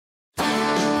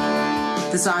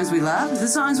The songs we love, the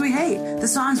songs we hate, the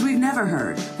songs we've never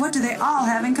heard. What do they all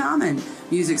have in common?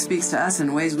 Music speaks to us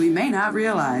in ways we may not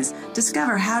realize.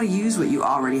 Discover how to use what you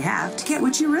already have to get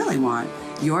what you really want.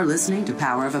 You're listening to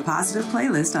Power of a Positive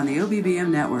Playlist on the OBBM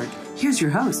Network. Here's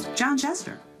your host, John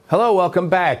Chester. Hello, welcome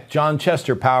back. John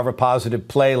Chester, Power of a Positive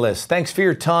Playlist. Thanks for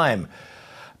your time.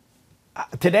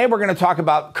 Today we're going to talk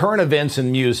about current events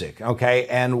in music, okay,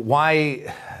 and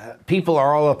why people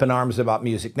are all up in arms about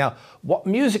music. Now,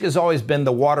 music has always been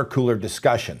the water cooler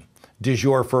discussion du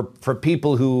jour for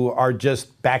people who are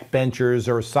just backbenchers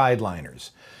or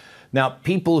sideliners. Now,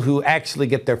 people who actually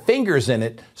get their fingers in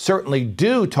it certainly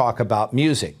do talk about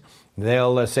music.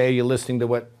 They'll say you're listening to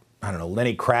what, I don't know,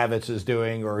 Lenny Kravitz is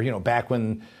doing, or, you know, back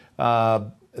when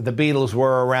the Beatles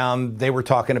were around, they were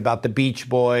talking about the Beach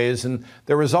Boys, and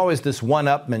there was always this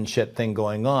one-upmanship thing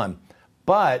going on.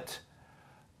 But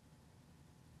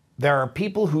there are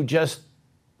people who just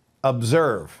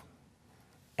observe,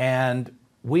 and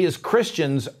we as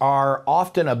Christians are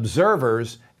often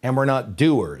observers and we're not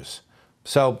doers.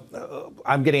 So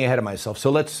I'm getting ahead of myself.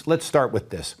 So let's start with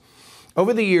this.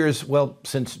 Over the years, well,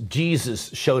 since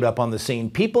Jesus showed up on the scene,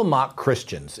 people mock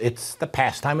Christians. It's the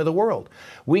pastime of the world.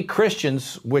 We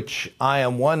Christians, which I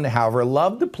am one, however,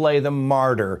 love to play the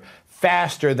martyr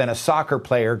faster than a soccer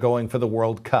player going for the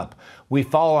World Cup. We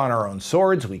fall on our own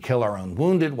swords, we kill our own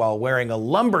wounded while wearing a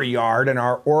lumberyard in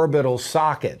our orbital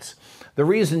sockets. The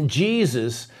reason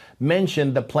Jesus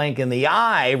mentioned the plank in the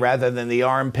eye rather than the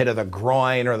armpit of the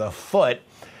groin or the foot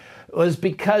was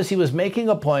because he was making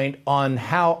a point on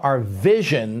how our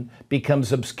vision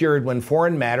becomes obscured when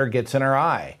foreign matter gets in our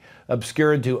eye,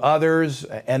 obscured to others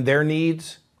and their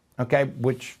needs, okay,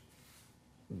 which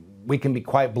we can be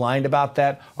quite blind about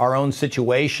that, our own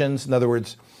situations. In other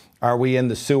words, are we in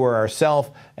the sewer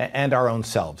ourselves, and our own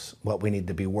selves, what we need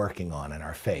to be working on in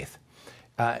our faith.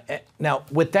 Now,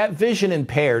 with that vision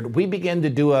impaired, we begin to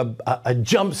do a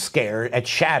jump scare at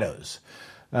shadows,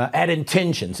 at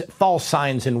intentions, at false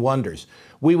signs and wonders.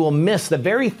 We will miss the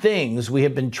very things we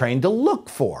have been trained to look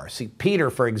for. See, Peter,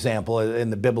 for example,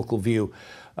 in the biblical view,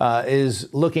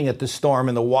 is looking at the storm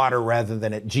and the water rather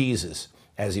than at Jesus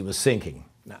as he was sinking.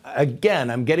 Now, again,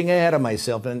 I'm getting ahead of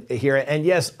myself here. And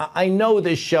yes, I know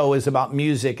this show is about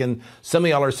music, and some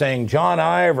of y'all are saying, John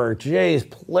Ivor, geez,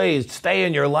 please stay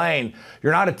in your lane.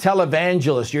 You're not a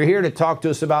televangelist. You're here to talk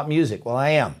to us about music. Well, I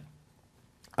am.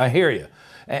 I hear you.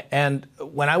 And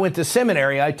when I went to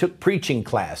seminary, I took preaching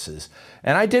classes,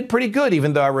 and I did pretty good,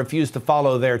 even though I refused to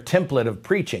follow their template of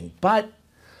preaching. But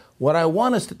what I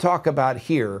want us to talk about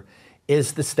here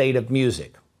is the state of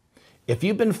music. If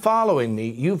you've been following me,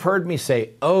 you've heard me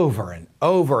say over and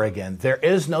over again, there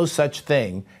is no such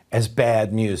thing as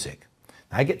bad music.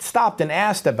 I get stopped and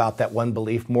asked about that one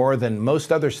belief more than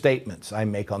most other statements I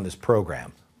make on this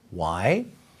program. Why?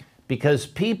 Because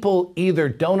people either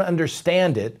don't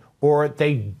understand it or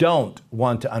they don't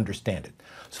want to understand it.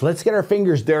 So let's get our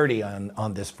fingers dirty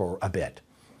on this for a bit.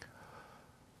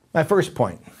 My first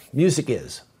point, music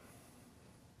is.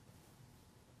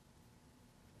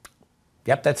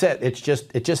 Yep, that's it. It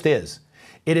just is.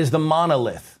 It is the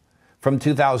monolith from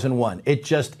 2001. It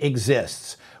just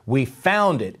exists. We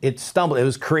found it. It stumbled. It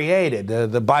was created.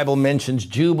 The Bible mentions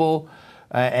Jubal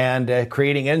and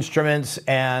creating instruments.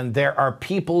 And there are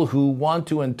people who want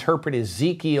to interpret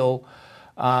Ezekiel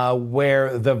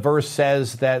where the verse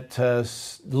says that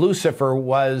Lucifer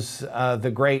was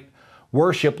the great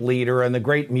worship leader and the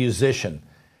great musician.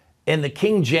 In the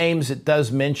King James, it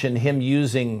does mention him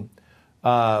using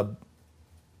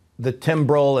the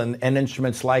timbrel and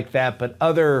instruments like that, but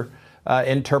other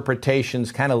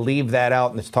interpretations kind of leave that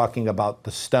out, and it's talking about the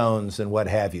stones and what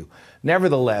have you.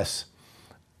 Nevertheless,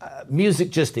 music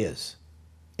just is.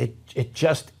 It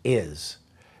just is.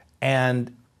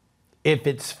 And if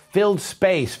it's filled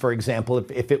space, for example,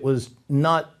 if it was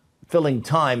not filling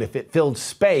time, if it filled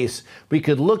space, we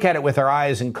could look at it with our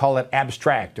eyes and call it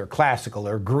abstract or classical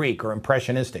or Greek or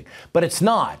impressionistic. But it's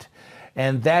not.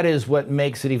 And that is what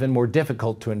makes it even more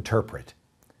difficult to interpret.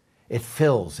 It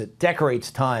fills, it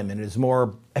decorates time, and is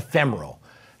more ephemeral.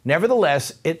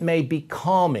 Nevertheless, it may be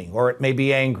calming, or it may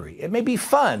be angry. It may be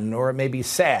fun, or it may be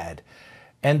sad.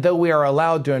 And though we are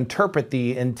allowed to interpret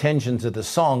the intentions of the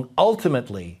song,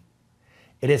 ultimately,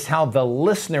 it is how the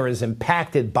listener is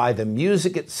impacted by the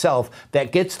music itself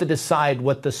that gets to decide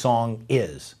what the song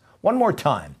is. One more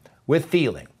time, with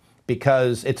feeling,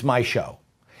 because it's my show.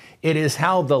 It is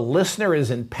how the listener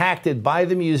is impacted by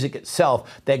the music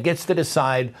itself that gets to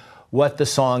decide what the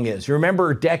song is.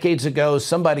 Remember, decades ago,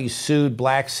 somebody sued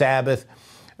Black Sabbath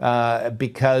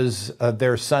because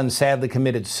their son sadly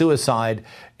committed suicide,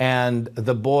 and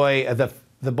the boy,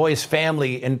 the boy's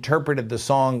family interpreted the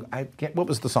song, what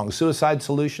was the song, Suicide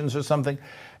Solutions or something,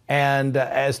 and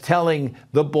as telling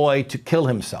the boy to kill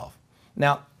himself.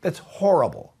 Now, that's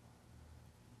horrible.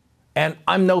 And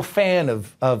I'm no fan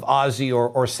of Ozzy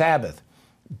or Sabbath.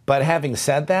 But having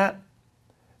said that,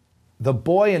 the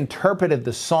boy interpreted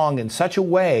the song in such a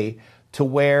way to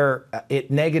where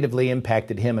it negatively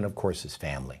impacted him and, of course, his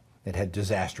family. It had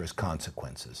disastrous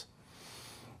consequences.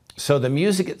 So the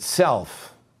music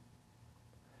itself,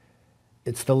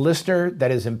 it's the listener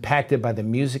that is impacted by the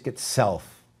music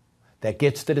itself that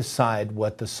gets to decide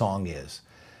what the song is.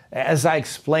 As I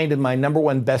explained in my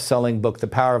 #1 best-selling book, The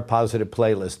Power of Positive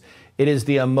Playlist, it is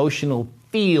the emotional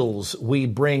feels we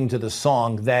bring to the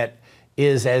song that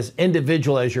is as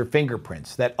individual as your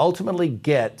fingerprints, that ultimately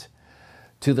get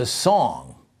to the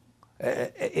song.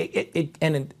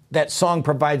 And that song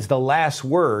provides the last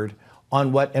word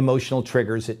on what emotional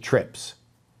triggers it trips.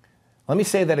 Let me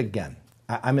say that again.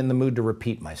 I'm in the mood to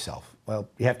repeat myself. Well,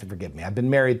 you have to forgive me. I've been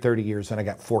married 30 years and I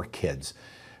got 4 kids.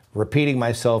 Repeating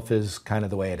myself is kind of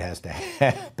the way it has to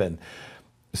happen.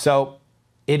 So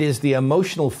it is the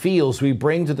emotional feels we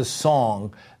bring to the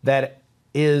song that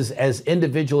is as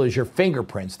individual as your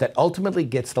fingerprints that ultimately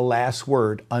gets the last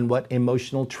word on what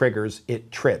emotional triggers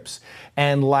it trips.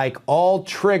 And like all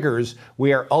triggers,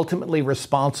 we are ultimately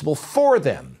responsible for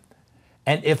them.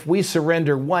 And if we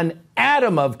surrender one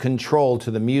atom of control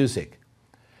to the music,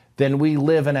 then we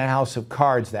live in a house of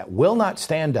cards that will not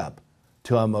stand up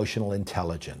to emotional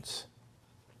intelligence.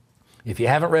 If you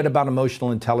haven't read about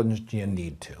emotional intelligence, you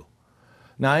need to.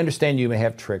 Now, I understand you may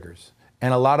have triggers,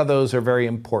 and a lot of those are very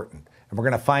important. And we're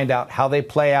going to find out how they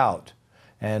play out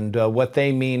and what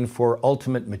they mean for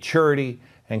ultimate maturity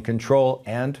and control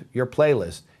and your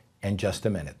playlist in just a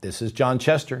minute. This is John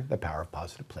Chester, The Power of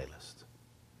Positive Playlist.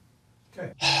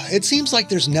 Okay. It seems like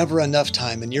there's never enough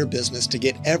time in your business to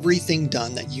get everything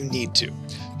done that you need to.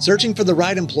 Searching for the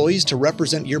right employees to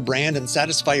represent your brand and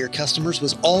satisfy your customers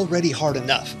was already hard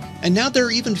enough. And now there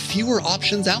are even fewer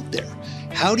options out there.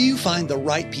 How do you find the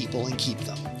right people and keep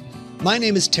them? My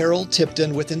name is Terrell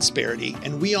Tipton with Insperity,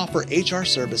 and we offer HR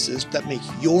services that make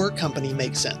your company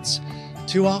make sense.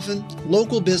 Too often,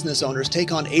 local business owners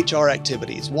take on HR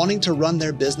activities wanting to run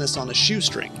their business on a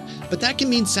shoestring, but that can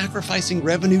mean sacrificing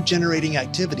revenue-generating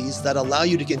activities that allow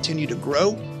you to continue to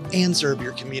grow and serve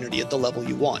your community at the level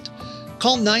you want.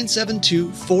 Call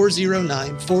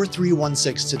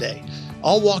 972-409-4316 today.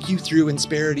 I'll walk you through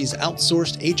Insperity's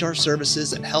outsourced HR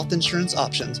services and health insurance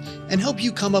options and help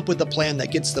you come up with a plan that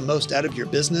gets the most out of your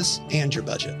business and your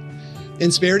budget.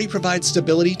 Insperity provides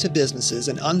stability to businesses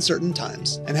in uncertain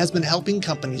times and has been helping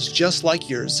companies just like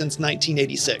yours since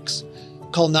 1986.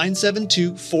 Call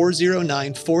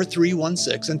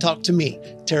 972-409-4316 and talk to me,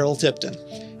 Terrell Tipton.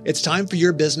 It's time for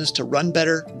your business to run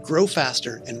better, grow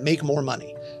faster, and make more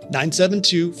money.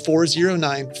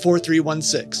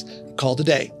 972-409-4316. Call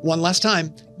today. One last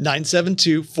time,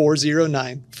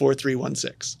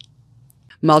 972-409-4316.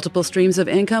 Multiple streams of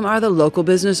income are the local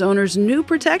business owner's new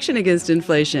protection against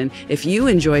inflation. If you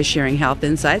enjoy sharing health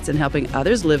insights and helping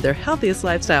others live their healthiest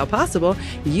lifestyle possible,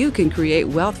 you can create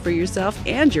wealth for yourself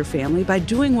and your family by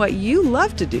doing what you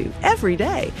love to do every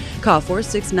day. Call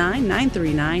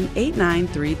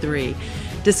 469-939-8933.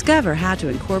 Discover how to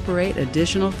incorporate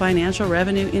additional financial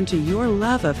revenue into your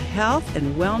love of health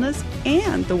and wellness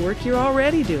and the work you're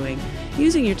already doing,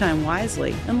 using your time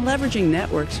wisely and leveraging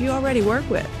networks you already work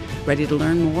with. Ready to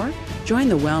learn more? Join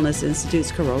the Wellness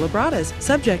Institute's Carola Bradas,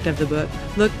 subject of the book,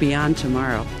 Look Beyond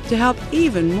Tomorrow, to help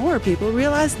even more people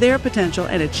realize their potential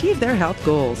and achieve their health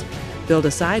goals. Build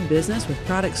a side business with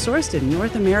products sourced in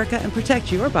North America and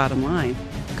protect your bottom line.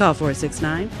 Call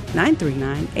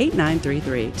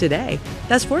 469-939-8933 today.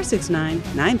 That's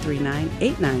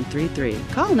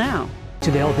 469-939-8933. Call now. To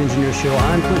the Health Engineer Show.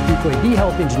 I'm Clint Duquay, the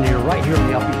Health Engineer, right here on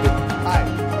the Offbeat. Hi,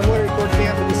 I'm Larry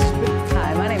Corkamp, and this is...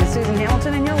 Hi, my name is Susan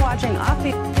Hamilton, and you're watching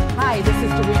Offbeat. Hi, this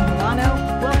is Doreen Milano.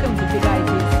 Welcome to Big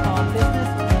Ideas Small Business,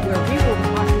 where we will be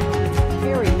talking to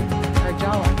Carrie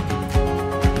Arjala.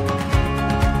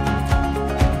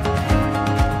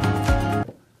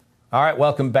 All right,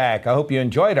 welcome back. I hope you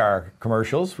enjoyed our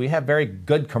commercials. We have very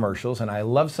good commercials, and I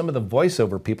love some of the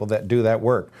voiceover people that do that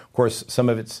work. Of course, some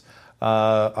of it's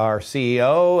our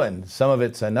CEO, and some of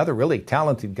it's another really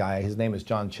talented guy. His name is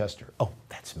John Chester. Oh,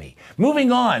 that's me.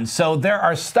 Moving on. So there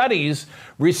are studies,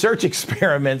 research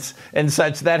experiments, and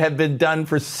such that have been done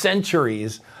for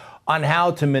centuries on how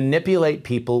to manipulate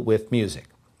people with music.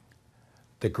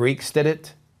 The Greeks did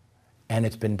it, and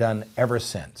it's been done ever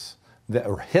since.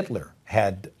 Hitler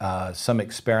had some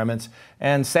experiments,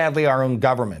 and sadly our own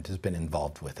government has been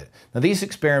involved with it. Now these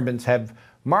experiments have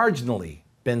marginally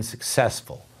been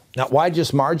successful, Now, why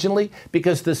just marginally?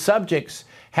 Because the subjects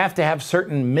have to have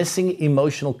certain missing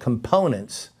emotional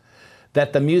components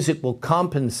that the music will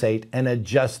compensate and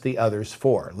adjust the others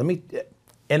for.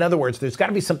 In other words, there's got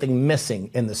to be something missing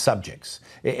in the subjects,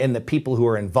 in the people who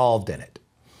are involved in it.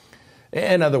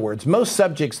 In other words, most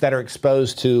subjects that are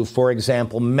exposed to, for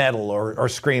example, metal or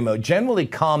screamo generally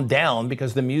calm down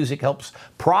because the music helps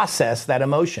process that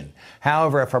emotion.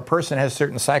 However, if a person has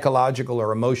certain psychological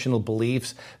or emotional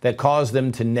beliefs that cause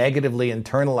them to negatively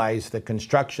internalize the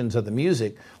constructions of the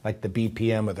music, like the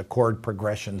BPM or the chord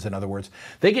progressions, in other words,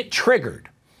 they get triggered,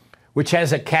 which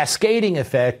has a cascading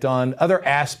effect on other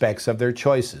aspects of their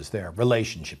choices, their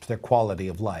relationships, their quality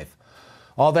of life.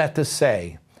 All that to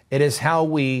say, it is how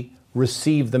we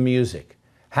receive the music,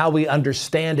 how we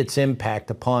understand its impact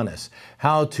upon us,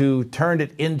 how to turn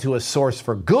it into a source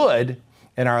for good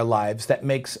in our lives that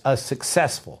makes us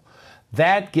successful.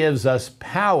 That gives us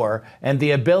power and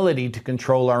the ability to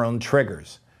control our own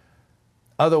triggers.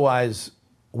 Otherwise,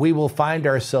 we will find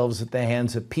ourselves at the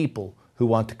hands of people who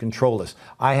want to control us.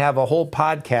 I have a whole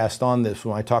podcast on this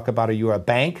when I talk about, are you a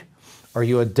bank or are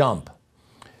you a dump?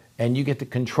 And you get to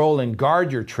control and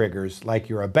guard your triggers like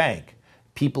you're a bank.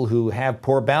 People who have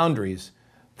poor boundaries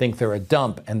think they're a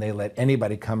dump and they let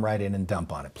anybody come right in and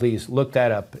dump on it. Please look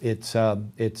that up. It's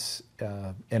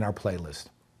in our playlist.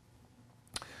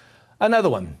 Another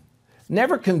one,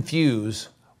 never confuse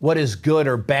what is good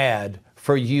or bad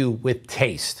for you with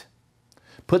taste.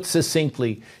 Put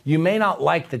succinctly, you may not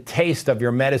like the taste of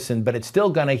your medicine, but it's still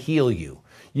going to heal you.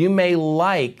 You may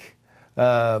like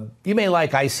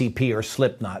ICP or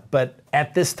Slipknot, but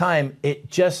at this time, it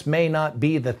just may not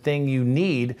be the thing you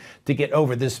need to get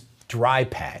over this dry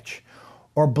patch.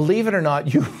 Or believe it or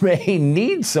not, you may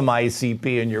need some ICP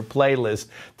in your playlist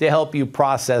to help you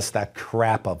process the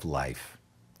crap of life.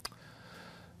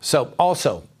 So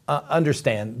also,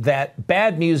 understand that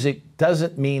bad music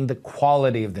doesn't mean the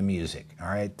quality of the music, all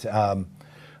right?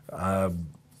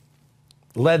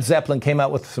 Led Zeppelin came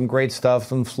out with some great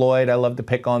stuff, and Floyd, I love to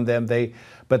pick on them,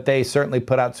 but they certainly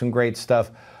put out some great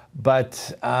stuff.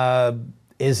 But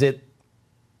is it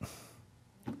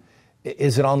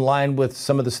on line with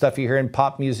some of the stuff you hear in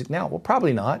pop music now? Well,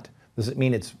 probably not. Does it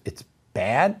mean it's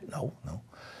bad? No.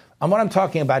 And what I'm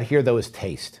talking about here, though, is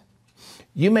taste.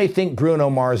 You may think Bruno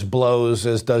Mars blows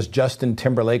as does Justin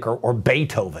Timberlake or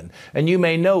Beethoven, and you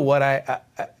may know what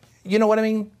you know what I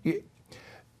mean?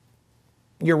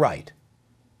 You're right.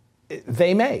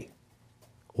 They may.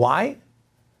 Why?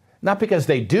 Not because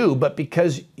they do, but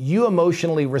because you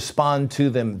emotionally respond to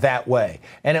them that way.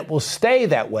 And it will stay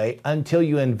that way until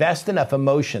you invest enough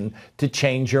emotion to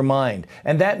change your mind.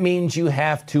 And that means you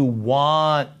have to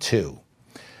want to.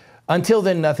 Until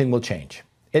then, nothing will change.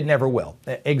 It never will.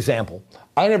 Example,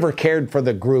 I never cared for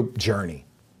the group Journey.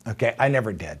 Okay, I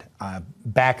never did.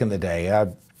 Back in the day,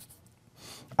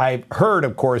 I heard,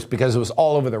 of course, because it was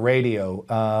all over the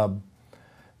radio,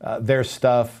 their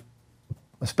stuff,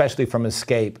 especially from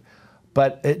Escape,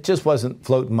 but it just wasn't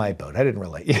floating my boat. I didn't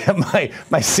really.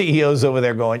 My CEO's over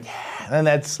there going, yeah, and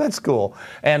that's cool.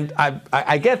 And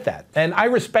I get that. And I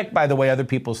respect, by the way, other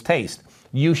people's taste.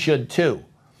 You should too.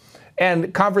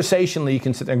 And conversationally, you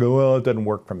can sit there and go, well, it doesn't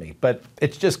work for me. But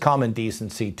it's just common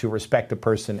decency to respect a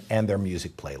person and their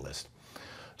music playlist.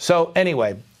 So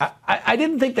anyway, I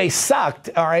didn't think they sucked,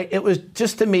 all right? It was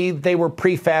just, to me, they were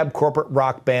prefab corporate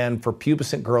rock band for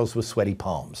pubescent girls with sweaty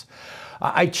palms.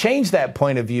 I changed that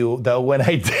point of view, though, when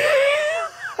I did.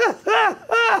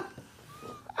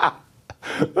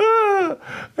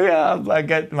 Yeah, I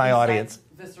get my audience.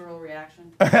 Visceral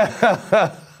reaction.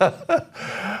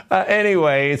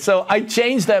 Anyway, so I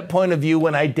changed that point of view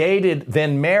when I dated,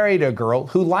 then married a girl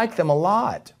who liked them a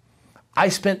lot. I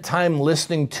spent time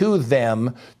listening to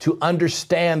them to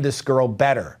understand this girl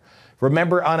better.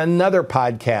 Remember on another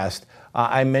podcast,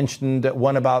 I mentioned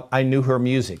one about I knew her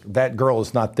music. That girl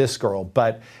is not this girl,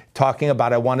 but talking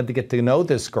about I wanted to get to know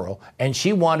this girl, and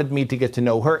she wanted me to get to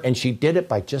know her, and she did it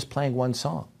by just playing one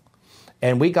song.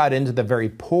 And we got into the very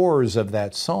pores of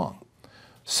that song.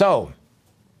 So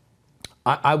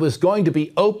I was going to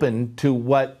be open to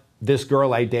what this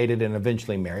girl I dated and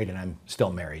eventually married, and I'm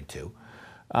still married to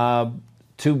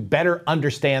better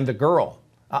understand the girl.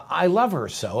 I love her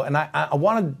so, and I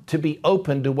wanted to be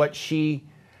open to what she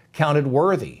counted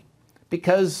worthy,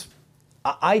 because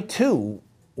I too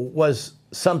was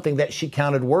something that she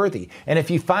counted worthy. And if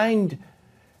you find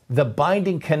the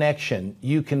binding connection,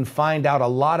 you can find out a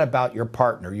lot about your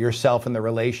partner, yourself, and the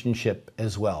relationship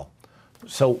as well.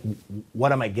 So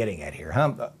what am I getting at here,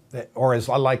 huh? Or as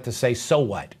I like to say, so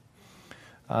what?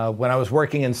 When I was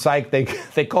working in psych,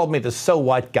 they called me the so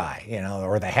what guy,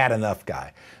 or the had enough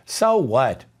guy. So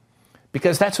what?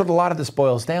 because that's what a lot of this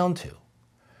boils down to.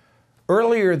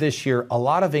 Earlier this year, a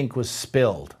lot of ink was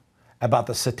spilled about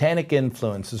the satanic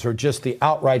influences or just the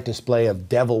outright display of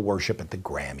devil worship at the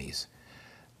Grammys.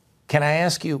 Can I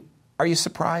ask you, are you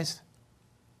surprised?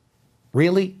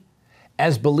 Really?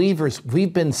 As believers,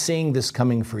 we've been seeing this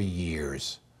coming for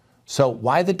years. So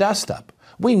why the dust-up?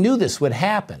 We knew this would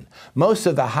happen. Most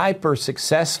of the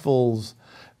hyper-successful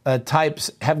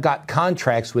types have got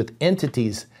contracts with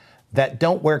entities that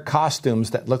don't wear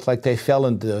costumes that look like they fell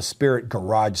into a spirit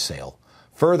garage sale.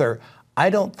 Further, I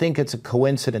don't think it's a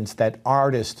coincidence that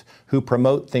artists who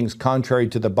promote things contrary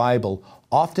to the Bible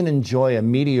often enjoy a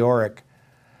meteoric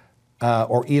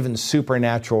or even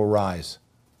supernatural rise.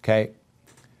 Okay?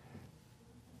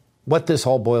 What this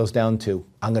all boils down to,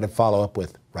 I'm going to follow up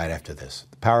with right after this.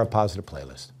 The Power of Positive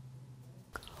playlist.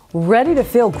 Ready to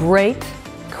feel great?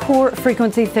 Core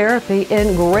Frequency Therapy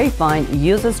in Grapevine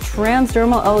uses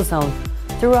transdermal ozone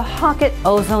through a Hocket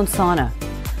ozone sauna,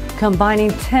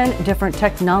 combining 10 different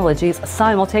technologies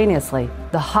simultaneously.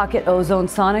 The Hocket ozone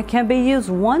sauna can be used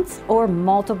once or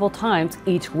multiple times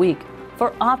each week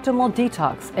for optimal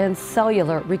detox and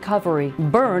cellular recovery.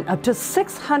 Burn up to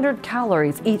 600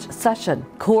 calories each session.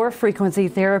 Core Frequency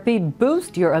Therapy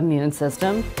boosts your immune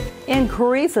system,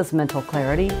 increases mental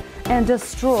clarity, and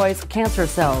destroys cancer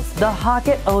cells. The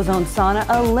Hocket ozone sauna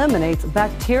eliminates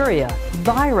bacteria,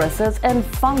 viruses, and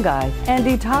fungi, and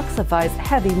detoxifies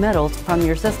heavy metals from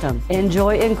your system.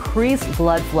 Enjoy increased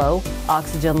blood flow,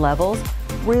 oxygen levels,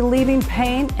 relieving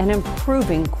pain, and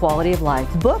improving quality of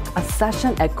life. Book a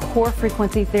session at Core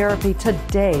Frequency Therapy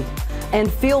today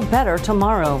and feel better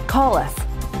tomorrow. Call us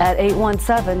at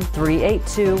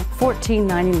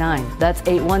 817-382-1499. That's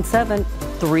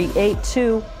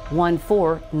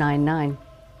 817-382-1499.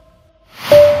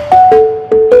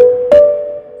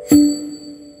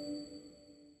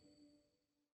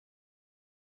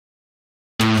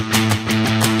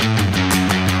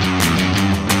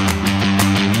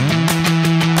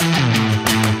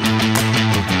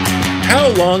 How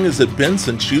long has it been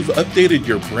since you've updated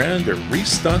your brand or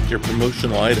restocked your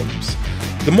promotional items?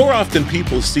 The more often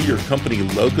people see your company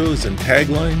logos and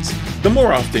taglines, the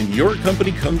more often your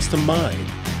company comes to mind.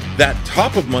 That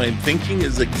top-of-mind thinking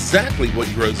is exactly what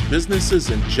grows businesses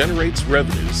and generates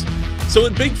revenues. So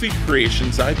at Big Feet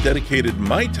Creations, I've dedicated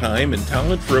my time and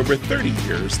talent for over 30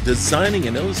 years designing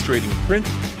and illustrating print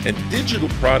and digital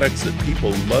products that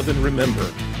people love and remember.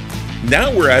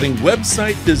 Now we're adding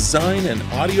website design and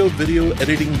audio-video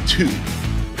editing too.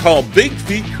 Call Big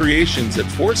Feet Creations at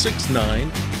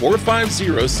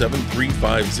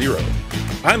 469-450-7350.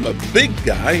 I'm a big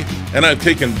guy, and I've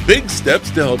taken big steps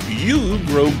to help you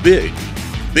grow big.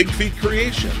 Big Feet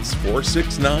Creations,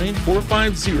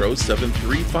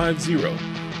 469-450-7350.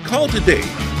 Call today.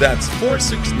 That's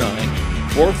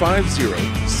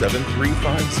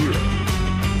 469-450-7350.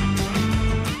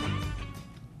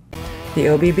 The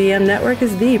OBBM Network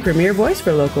is the premier voice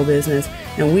for local business,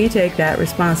 and we take that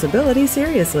responsibility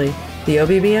seriously. The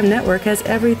OBBM Network has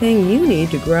everything you need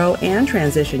to grow and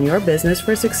transition your business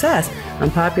for success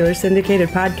on popular syndicated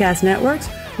podcast networks,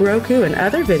 Roku and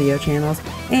other video channels,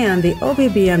 and the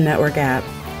OBBM Network app.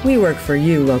 We work for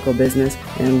you, local business,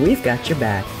 and we've got your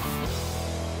back.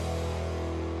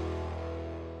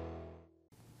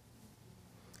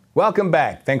 Welcome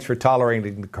back. Thanks for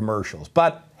tolerating the commercials.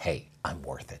 But hey, I'm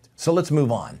worth it. So let's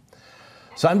move on.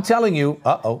 So I'm telling you,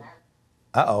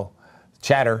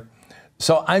 chatter.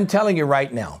 So I'm telling you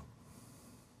right now,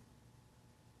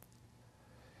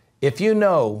 if you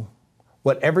know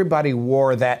what everybody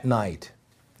wore that night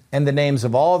and the names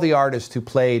of all the artists who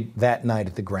played that night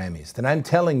at the Grammys, then I'm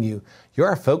telling you,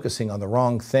 you're focusing on the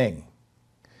wrong thing.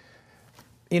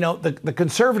 You know, the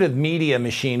conservative media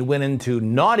machine went into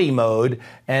naughty mode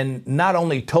and not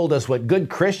only told us what good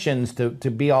Christians to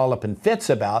be all up in fits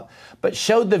about, but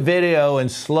showed the video in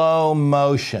slow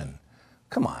motion.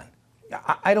 Come on.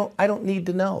 I don't need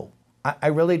to know. I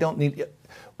really don't need.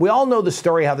 We all know the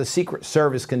story how the Secret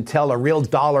Service can tell a real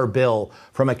dollar bill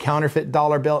from a counterfeit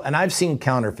dollar bill. And I've seen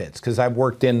counterfeits because I've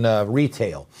worked in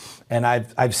retail. And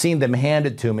I've seen them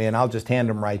handed to me, and I'll just hand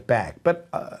them right back. But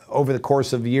over the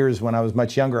course of years when I was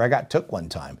much younger, I got took one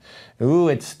time. Ooh,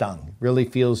 it stung. Really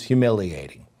feels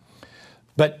humiliating.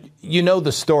 But you know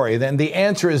the story. Then the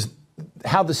answer is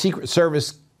how the Secret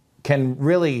Service can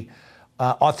really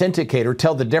authenticate or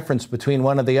tell the difference between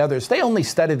one and the others. They only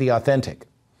study the authentic.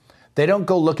 They don't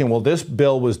go looking, well, this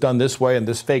bill was done this way and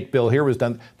this fake bill here was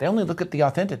done. They only look at the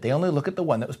authentic. They only look at the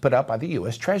one that was put out by the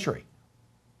U.S. Treasury.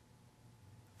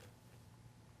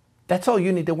 That's all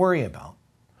you need to worry about.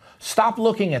 Stop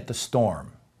looking at the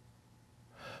storm.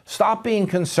 Stop being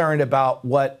concerned about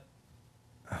what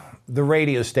the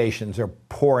radio stations are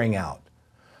pouring out.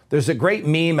 There's a great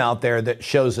meme out there that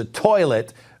shows a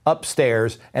toilet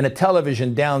upstairs and a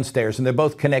television downstairs, and they're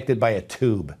both connected by a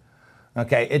tube.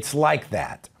 Okay, it's like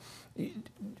that.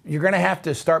 You're going to have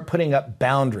to start putting up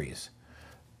boundaries.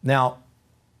 Now,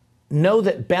 know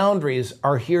that boundaries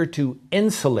are here to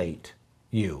insulate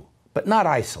you, but not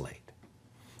isolate.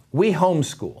 We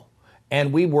homeschool,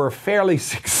 and we were fairly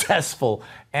successful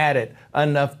at it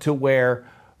enough to where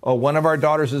one of our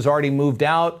daughters has already moved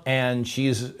out, and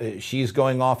she's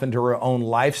going off into her own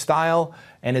lifestyle.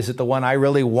 And is it the one I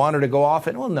really want her to go off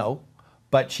in? Well, no,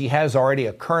 but she has already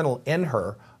a kernel in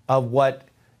her of what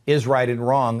is right and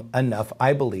wrong enough,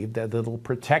 I believe, that it'll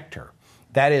protect her.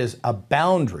 That is a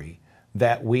boundary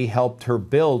that we helped her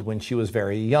build when she was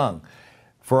very young.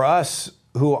 For us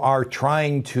who are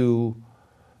trying to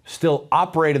still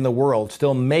operate in the world,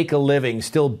 still make a living,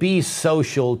 still be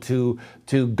social, to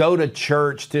go to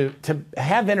church, to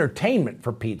have entertainment,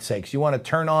 for Pete's sakes. You want to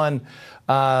turn on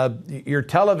your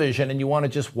television and you want to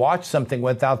just watch something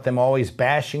without them always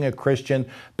bashing a Christian,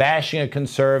 bashing a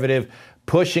conservative,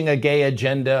 pushing a gay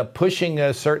agenda, pushing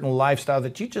a certain lifestyle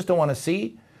that you just don't want to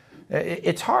see.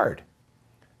 It's hard.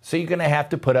 So you're going to have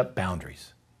to put up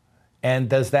boundaries. And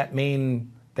does that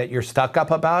mean that you're stuck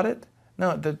up about it?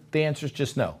 No, the answer is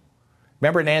just no.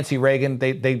 Remember Nancy Reagan?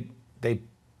 They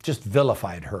just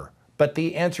vilified her. But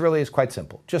the answer really is quite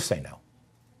simple. Just say no.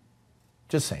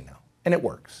 Just say no. And it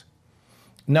works.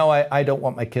 No, I don't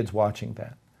want my kids watching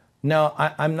that. No,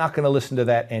 I'm not going to listen to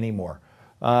that anymore.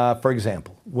 For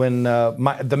example, when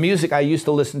the music I used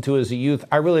to listen to as a youth,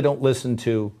 I really don't listen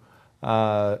to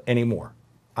anymore.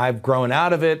 I've grown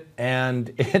out of it,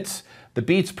 and it's the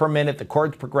beats per minute, the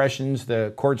chord progressions,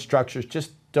 the chord structures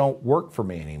just don't work for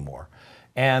me anymore.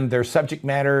 And their subject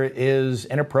matter is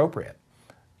inappropriate.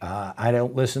 I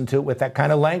don't listen to it with that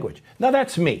kind of language. Now,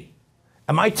 that's me.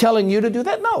 Am I telling you to do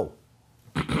that? No.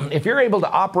 If you're able to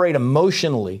operate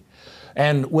emotionally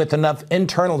and with enough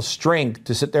internal strength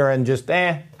to sit there and just,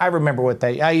 I remember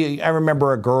I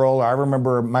remember a girl, or I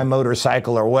remember my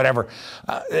motorcycle or whatever,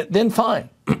 then fine.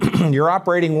 You're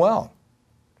operating well.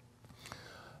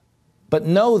 But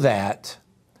know that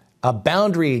a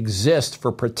boundary exists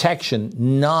for protection,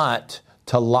 not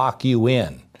to lock you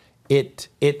in.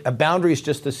 A boundary is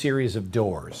just a series of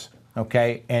doors,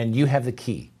 okay? And you have the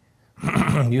key.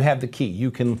 You have the key.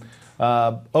 You can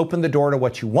open the door to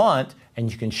what you want, and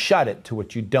you can shut it to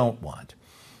what you don't want.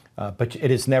 But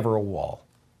it is never a wall.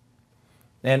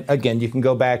 And again, you can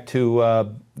go back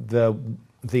to the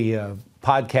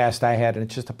podcast I had, and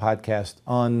it's just a podcast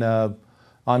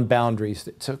on boundaries.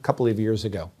 It's a couple of years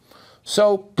ago.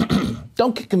 So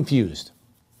don't get confused.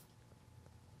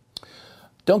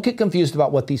 Don't get confused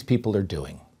about what these people are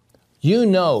doing. You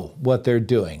know what they're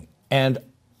doing, and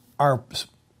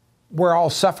we're all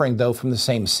suffering, though, from the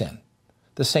same sin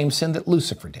that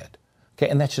Lucifer did. Okay,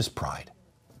 and that's just pride.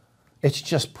 It's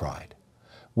just pride.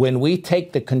 When we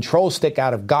take the control stick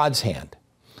out of God's hand,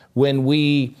 when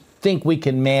we think we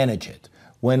can manage it,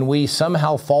 when we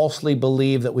somehow falsely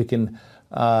believe that we can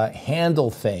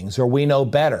handle things or we know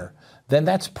better, then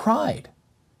that's pride.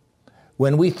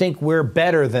 When we think we're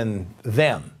better than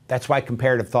them, that's why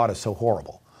comparative thought is so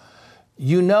horrible.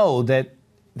 You know that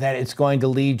it's going to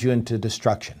lead you into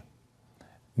destruction.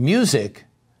 Music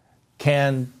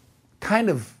can kind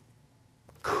of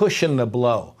cushion the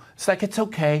blow. It's like, it's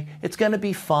okay. It's going to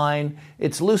be fine.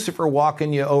 It's Lucifer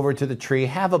walking you over to the tree.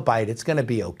 Have a bite. It's going to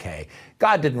be okay.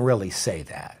 God didn't really say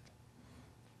that.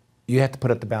 You have to put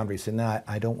up the boundaries and say, no,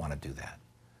 I don't want to do that.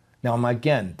 Now, I'm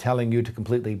again telling you to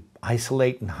completely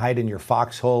isolate and hide in your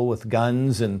foxhole with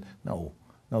guns, and no,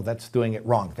 that's doing it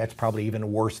wrong. That's probably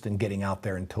even worse than getting out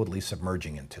there and totally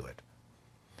submerging into it.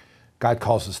 God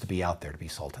calls us to be out there, to be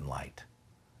salt and light.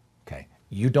 Okay,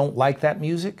 you don't like that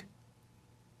music?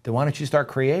 Then why don't you start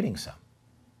creating some?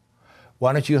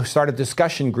 Why don't you start a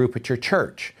discussion group at your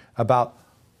church about,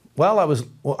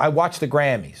 I watched the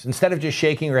Grammys. Instead of just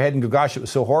shaking your head and go, gosh, it was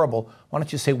so horrible, why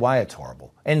don't you say why it's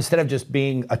horrible? And instead of just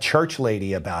being a church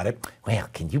lady about it, well,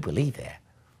 can you believe that?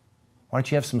 Why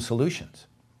don't you have some solutions?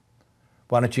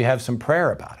 Why don't you have some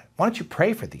prayer about it? Why don't you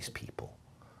pray for these people?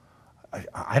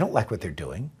 I don't like what they're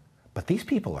doing, but these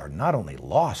people are not only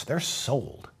lost, they're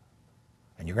sold.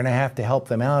 And you're going to have to help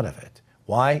them out of it.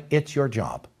 Why? It's your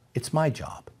job. It's my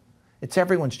job. It's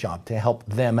everyone's job to help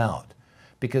them out.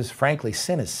 Because frankly,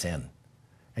 sin is sin.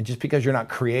 And just because you're not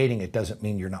creating it doesn't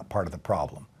mean you're not part of the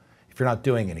problem. If you're not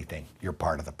doing anything, you're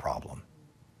part of the problem.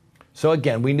 So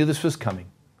again, we knew this was coming.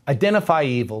 Identify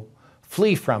evil,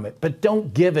 flee from it, but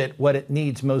don't give it what it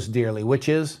needs most dearly, which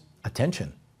is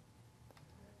attention.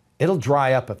 It'll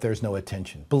dry up if there's no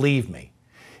attention. Believe me.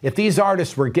 If these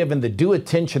artists were given the due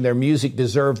attention their music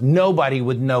deserved, nobody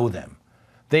would know them.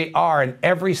 They are, in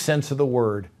every sense of the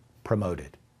word,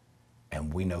 promoted.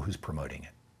 And we know who's promoting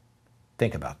it.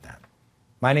 Think about that.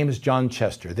 My name is John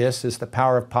Chester. This is the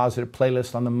Power of Positive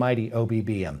playlist on the mighty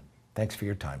OBBM. Thanks for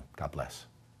your time. God bless.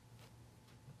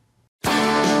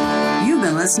 You've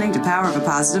been listening to Power of a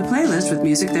Positive playlist with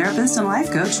music therapist and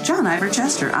life coach John Ivor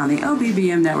Chester on the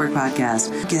OBBM Network podcast.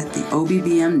 Get the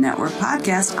OBBM Network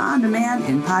podcast on demand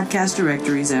in podcast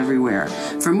directories everywhere.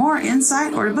 For more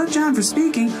insight or to book John for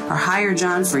speaking or hire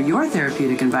John for your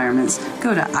therapeutic environments,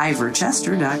 go to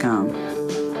ivorchester.com.